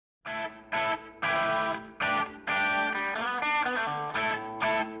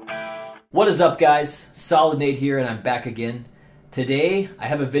What is up, guys? Solid Nate here, and I'm back again. Today I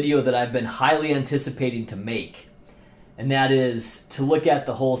have a video that I've been highly anticipating to make, and that is to look at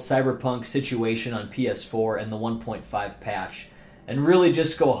the whole Cyberpunk situation on PS4 and the 1.5 patch, and really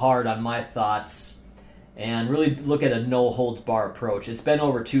just go hard on my thoughts and really look at a no-holds-bar approach. It's been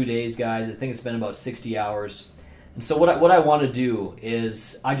over 2 days, guys. I think it's been about 60 hours. And so what I want to do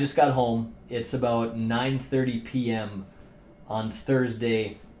is, I just got home. It's about 9:30 p.m. on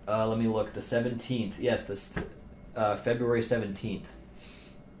Thursday. Let me look, the 17th. Yes, this February 17th.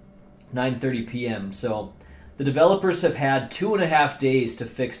 9:30 p.m. So the developers have had 2.5 days to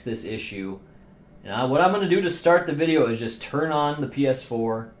fix this issue. And what I'm going to do to start the video is just turn on the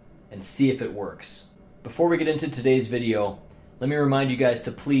PS4 and see if it works. Before we get into today's video, let me remind you guys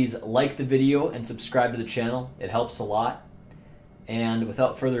to please like the video and subscribe to the channel. It helps a lot. And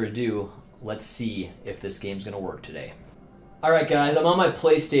without further ado, let's see if this game's going to work today. Alright guys, I'm on my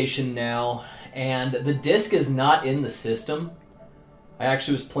PlayStation now, and the disc is not in the system. I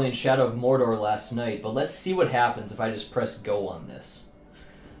actually was playing Shadow of Mordor last night, but let's see what happens if I just press go on this.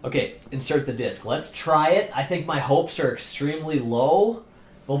 Okay, insert the disc. Let's try it. I think my hopes are extremely low,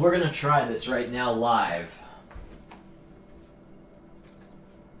 but we're going to try this right now live.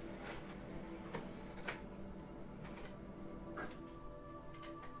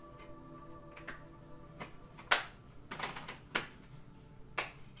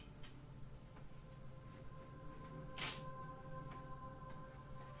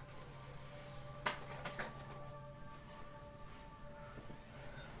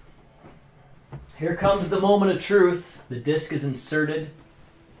 Here comes the moment of truth. The disc is inserted.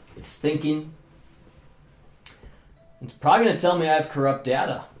 It's thinking. It's probably going to tell me I have corrupt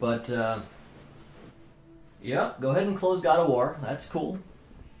data, but yeah, go ahead and close God of War. That's cool.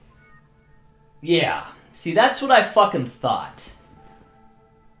 Yeah, see, that's what I fucking thought.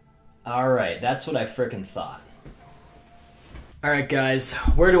 Alright, that's what I frickin' thought. Alright guys,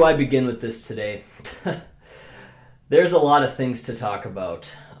 where do I begin with this today? There's a lot of things to talk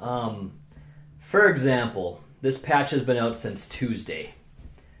about. For example, this patch has been out since Tuesday,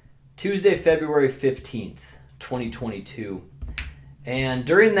 February 15th, 2022. And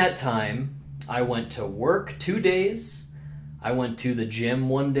during that time, I went to work 2 days, I went to the gym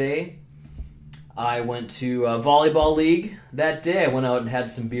 1 day, I went to a volleyball league that day, I went out and had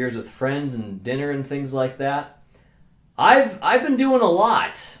some beers with friends and dinner and things like that. I've been doing a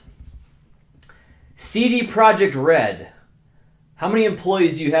lot. Projekt RED. How many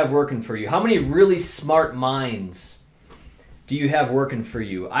employees do you have working for you? How many really smart minds do you have working for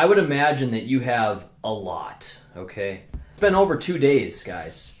you? I would imagine that you have a lot, okay? It's been over 2 days,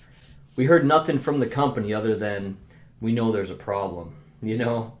 guys. We heard nothing from the company other than we know there's a problem, you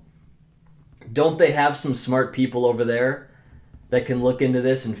know? Don't they have some smart people over there that can look into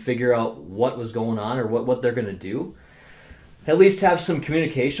this and figure out what was going on or what they're going to do? At least have some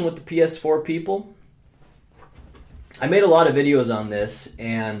communication with the PS4 people? I made a lot of videos on this,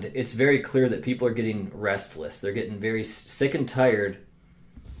 and it's very clear that people are getting restless. They're getting very sick and tired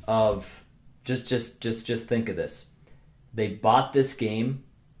of just think of this. They bought this game,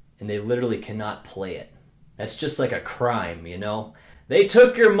 and they literally cannot play it. That's just like a crime, you know? They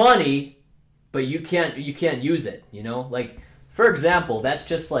took your money, but you can't use it, you know? Like, for example, that's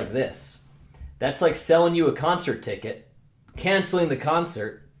just like this. That's like selling you a concert ticket, canceling the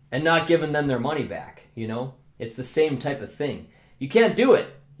concert, and not giving them their money back, you know? It's the same type of thing. You can't do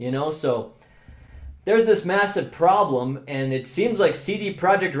it, you know? So there's this massive problem, and it seems like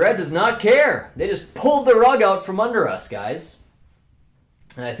Projekt RED does not care. They just pulled the rug out from under us, guys.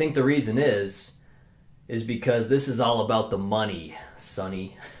 And I think the reason is because this is all about the money,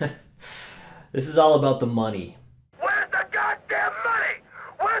 Sonny. This is all about the money. Where's the goddamn money?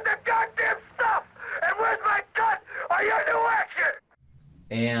 Where's the goddamn stuff? And where's my cut on your new action?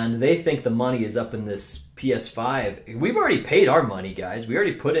 And they think the money is up in this PS5. We've already paid our money, guys. We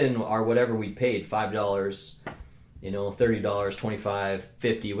already put in our whatever we paid, $5, you know, $30, $25,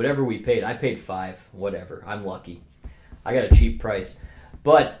 $50, whatever we paid. I paid $5, whatever. I'm lucky. I got a cheap price.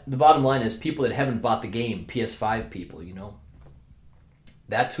 But the bottom line is people that haven't bought the game, PS5 people, you know.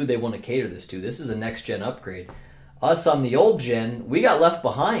 That's who they want to cater this to. This is a next-gen upgrade. Us on the old gen, we got left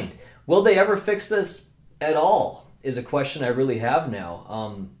behind. Will they ever fix this at all? Is a question I really have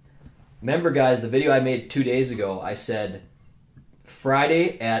now. Remember, guys, the video I made 2 days ago, I said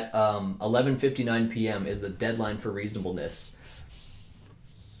Friday at 11:59 p.m. is the deadline for reasonableness.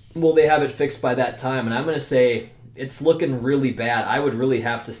 Will they have it fixed by that time? And I'm going to say it's looking really bad. I would really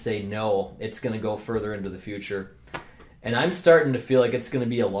have to say no. It's going to go further into the future. And I'm starting to feel like it's going to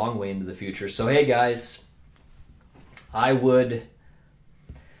be a long way into the future. So, hey, guys, I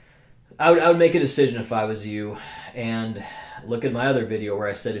I would make a decision if I was you, and look at my other video where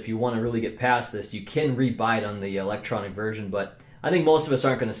I said if you want to really get past this, you can rebuy it on the electronic version, but I think most of us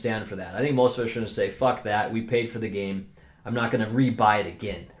aren't going to stand for that. I think most of us are going to say, fuck that, we paid for the game, I'm not going to rebuy it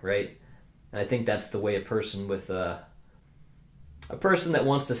again, right? And I think that's the way a person with a person that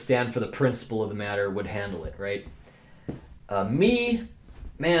wants to stand for the principle of the matter would handle it, right? Me,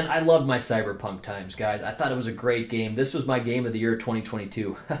 man, I loved my Cyberpunk times, guys. I thought it was a great game. This was my game of the year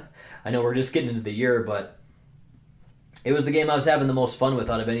 2022. I know we're just getting into the year, but it was the game I was having the most fun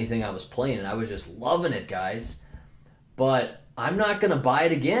with out of anything I was playing, and I was just loving it, guys. But I'm not going to buy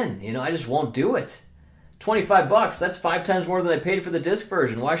it again. You know, I just won't do it. $25, that's 5 times more than I paid for the disc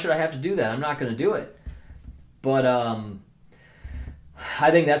version. Why should I have to do that? I'm not going to do it. But I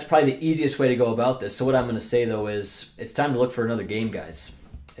think that's probably the easiest way to go about this. So what I'm going to say, though, is it's time to look for another game, guys.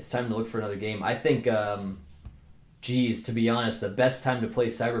 It's time to look for another game. I think, geez, to be honest, the best time to play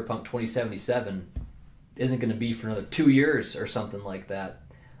Cyberpunk 2077 isn't going to be for another 2 years or something like that.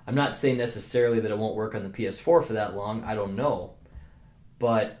 I'm not saying necessarily that it won't work on the PS4 for that long. I don't know.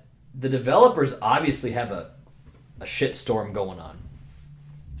 But the developers obviously have a shitstorm going on.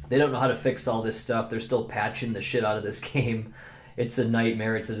 They don't know how to fix all this stuff. They're still patching the shit out of this game. It's a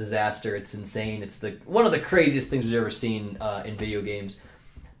nightmare. It's a disaster. It's insane. It's one of the craziest things we've ever seen in video games.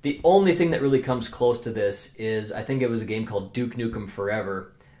 The only thing that really comes close to this is, I think it was a game called Duke Nukem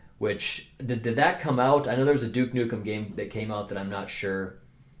Forever, which, did that come out? I know there was a Duke Nukem game that came out that I'm not sure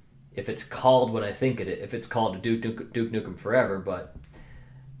if it's called what I think it is, if it's called Duke Nukem Forever, but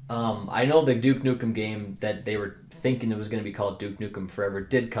I know the Duke Nukem game that they were thinking it was going to be called Duke Nukem Forever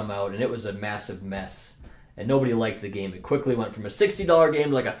did come out, and it was a massive mess. And nobody liked the game. It quickly went from a $60 game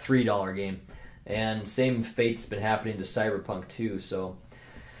to like a $3 game. And same fate's been happening to Cyberpunk too, so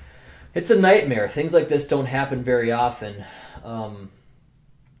it's a nightmare. Things like this don't happen very often.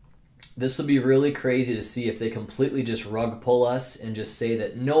 This will be really crazy to see if they completely just rug pull us and just say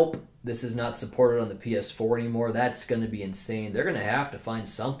that, nope, this is not supported on the PS4 anymore. That's going to be insane. They're going to have to find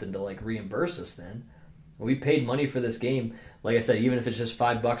something to like reimburse us then. We paid money for this game. Like I said, even if it's just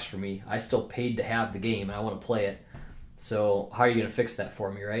 $5 for me, I still paid to have the game and I want to play it. So how are you going to fix that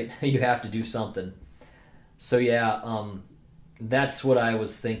for me, right? You have to do something. So yeah, that's what I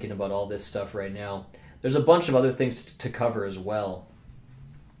was thinking about all this stuff right now. There's a bunch of other things to cover as well.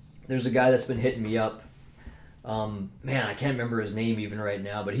 There's a guy that's been hitting me up. Man, I can't remember his name even right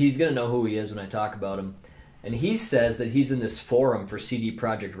now, but he's going to know who he is when I talk about him. And he says that he's in this forum for CD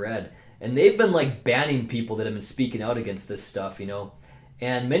Projekt RED. And they've been like banning people that have been speaking out against this stuff, you know.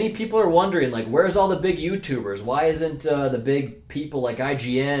 And many people are wondering, like, where's all the big YouTubers? Why isn't the big people like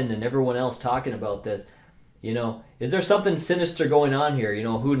IGN and everyone else talking about this? You know, is there something sinister going on here? You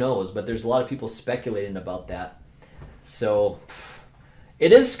know, who knows? But there's a lot of people speculating about that. So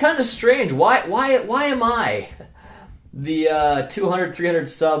it is kind of strange. Why am I, the 200, 300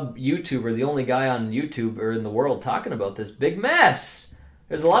 sub YouTuber, the only guy on YouTube or in the world talking about this big mess?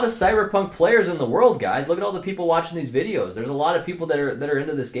 There's a lot of Cyberpunk players in the world, guys. Look at all the people watching these videos. There's a lot of people that are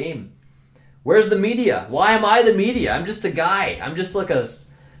into this game. Where's the media? Why am I the media? I'm just a guy. I'm just like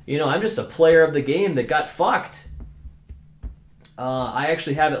I'm just a player of the game that got fucked. I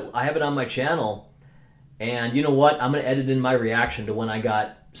actually have it. I have it on my channel, and you know what? I'm gonna edit in my reaction to when I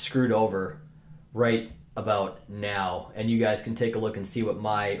got screwed over, right about now, and you guys can take a look and see what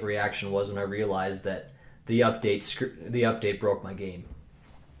my reaction was when I realized that the update broke my game.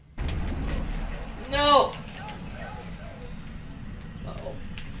 No! Uh-oh.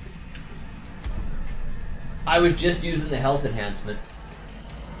 I was just using the health enhancement.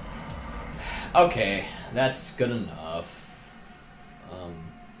 Okay, that's good enough.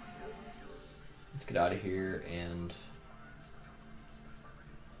 Let's get out of here and...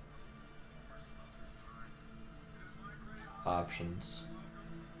 Options.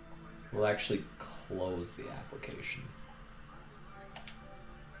 We'll actually close the application.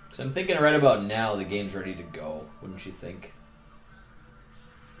 So I'm thinking right about now the game's ready to go, wouldn't you think?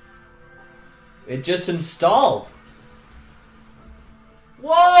 It just installed!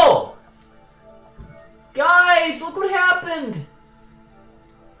 Whoa! Guys, look what happened!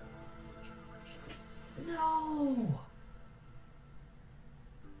 No!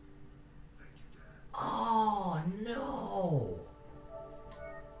 Oh, no!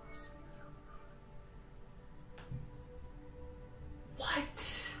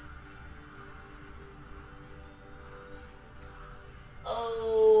 What?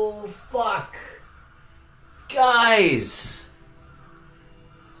 Oh, fuck. Guys!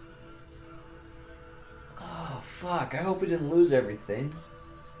 Oh, fuck. I hope we didn't lose everything.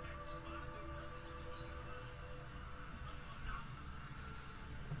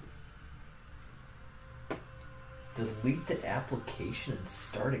 Delete the application and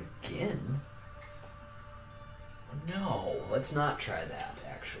start again? No, let's not try that,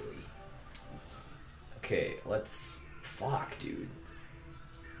 actually. Okay, let's... Fuck, dude.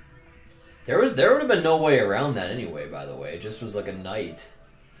 There would have been no way around that anyway, by the way. It just was like a night.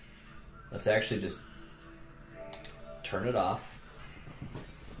 Let's actually just turn it off.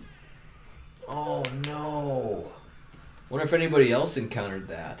 Oh, no. Wonder if anybody else encountered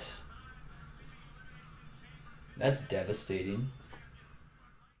that. That's devastating.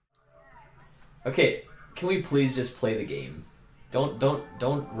 Okay, can we please just play the game?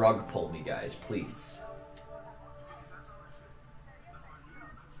 Don't rug pull me, guys, please.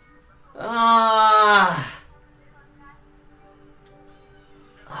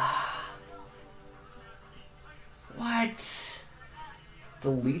 What?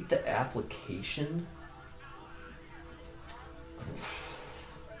 Delete the application?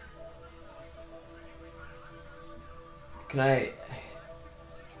 Can I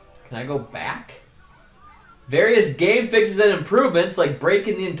go back? Various game fixes and improvements, like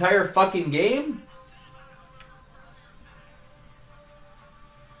breaking the entire fucking game?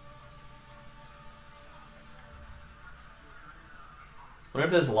 Wonder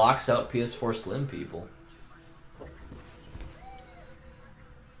if this locks out PS4 Slim people.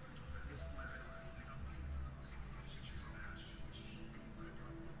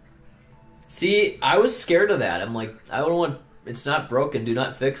 See, I was scared of that. I'm like, I don't want... It's not broken. Do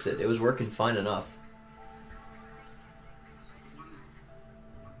not fix it. It was working fine enough.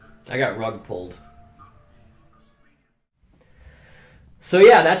 I got rug pulled. So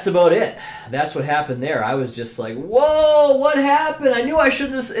yeah, that's about it. That's what happened there. I was just like, whoa, what happened? I knew I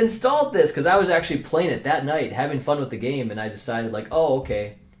shouldn't have installed this because I was actually playing it that night, having fun with the game, and I decided like, oh,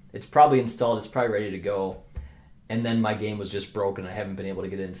 okay, it's probably installed. It's probably ready to go. And then my game was just broken. I haven't been able to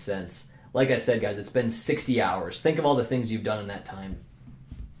get it in since. Like I said, guys, it's been 60 hours. Think of all the things you've done in that time.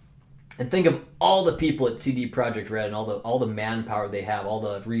 And think of all the people at CD Projekt RED and all the manpower they have, all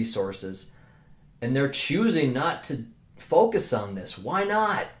the resources. And they're choosing not to focus on this. Why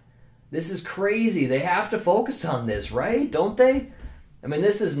not? This is crazy. They have to focus on this, right? Don't they? I mean,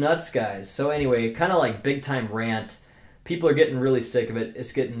 this is nuts, guys. So anyway, kind of like big time rant. People are getting really sick of it.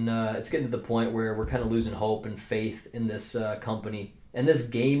 It's getting to the point where we're kind of losing hope and faith in this company. And this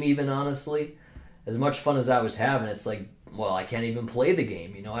game, even, honestly, as much fun as I was having, it's like, well, I can't even play the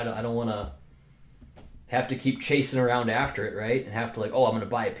game. You know, I don't want to have to keep chasing around after it, right? And have to like, oh, I'm going to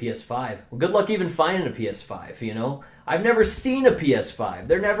buy a PS5. Well, good luck even finding a PS5, you know? I've never seen a PS5.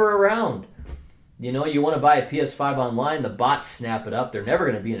 They're never around. You know, you want to buy a PS5 online, the bots snap it up. They're never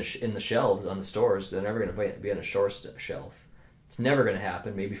going to be in the shelves on the stores. They're never going to be on a shelf. It's never going to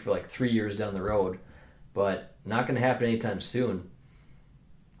happen, maybe for like 3 years down the road. But not going to happen anytime soon.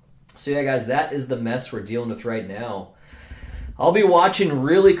 So yeah, guys, that is the mess we're dealing with right now. I'll be watching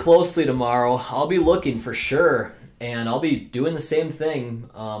really closely tomorrow. I'll be looking for sure, and I'll be doing the same thing.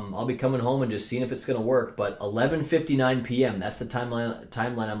 I'll be coming home and just seeing if it's going to work. But 11:59 p.m., that's the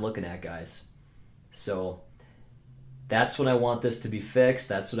timeline I'm looking at, guys. So that's when I want this to be fixed.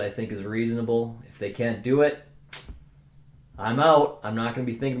 That's what I think is reasonable. If they can't do it, I'm out. I'm not going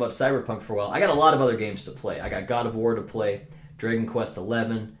to be thinking about Cyberpunk for a while. I got a lot of other games to play. I got God of War to play, Dragon Quest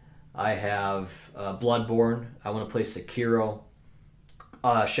 11. I have Bloodborne. I want to play Sekiro.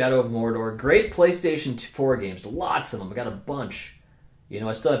 Shadow of Mordor. Great PlayStation 4 games. Lots of them. I got a bunch. You know,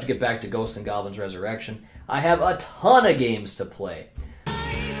 I still have to get back to Ghosts and Goblins Resurrection. I have a ton of games to play.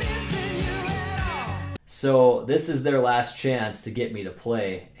 So this is their last chance to get me to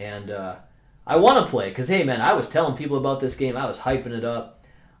play. And I want to play because, hey, man, I was telling people about this game. I was hyping it up.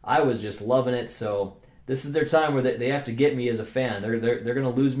 I was just loving it. So this is their time where they have to get me as a fan. They're going to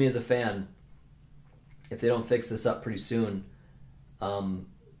lose me as a fan if they don't fix this up pretty soon.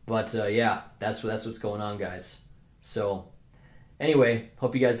 Yeah, that's what's going on, guys. So anyway,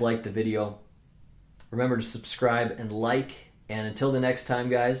 hope you guys liked the video. Remember to subscribe and like. And until the next time,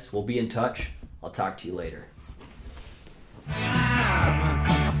 guys, we'll be in touch. I'll talk to you later.